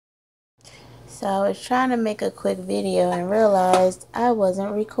So I was trying to make a quick video and realized I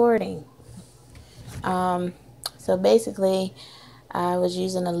wasn't recording. So basically I was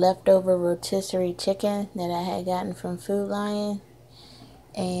using a leftover rotisserie chicken that I had gotten from Food Lion,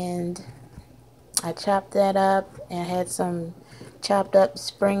 and I chopped that up and I had some chopped up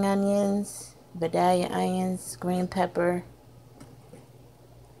spring onions, vidalia onions, green pepper,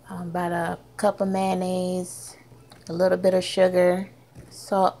 about a cup of mayonnaise, a little bit of sugar,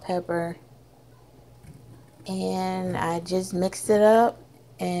 salt, pepper, and I just mixed it up.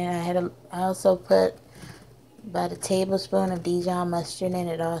 And I also put about a tablespoon of Dijon mustard in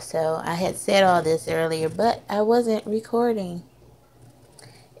it also. I had said all this earlier, but I wasn't recording.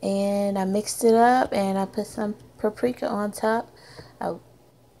 And I mixed it up and I put some paprika on top. I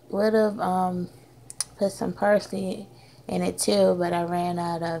would have put some parsley in it too, but I ran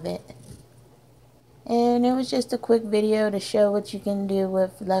out of it. And it was just a quick video to show what you can do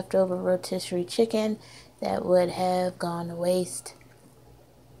with leftover rotisserie chicken that would have gone to waste.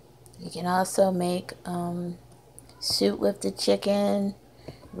 You can also make soup with the chicken,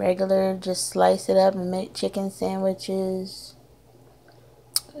 regular, just slice it up and make chicken sandwiches.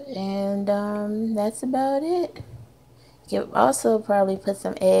 And that's about it. You can also probably put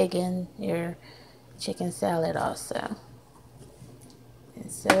some egg in your chicken salad also.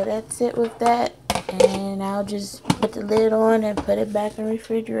 And so that's it with that. And I'll just put the lid on and put it back in the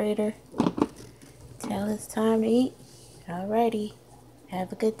refrigerator till it's time to eat. Alrighty.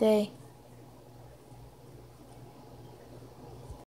 Have a good day.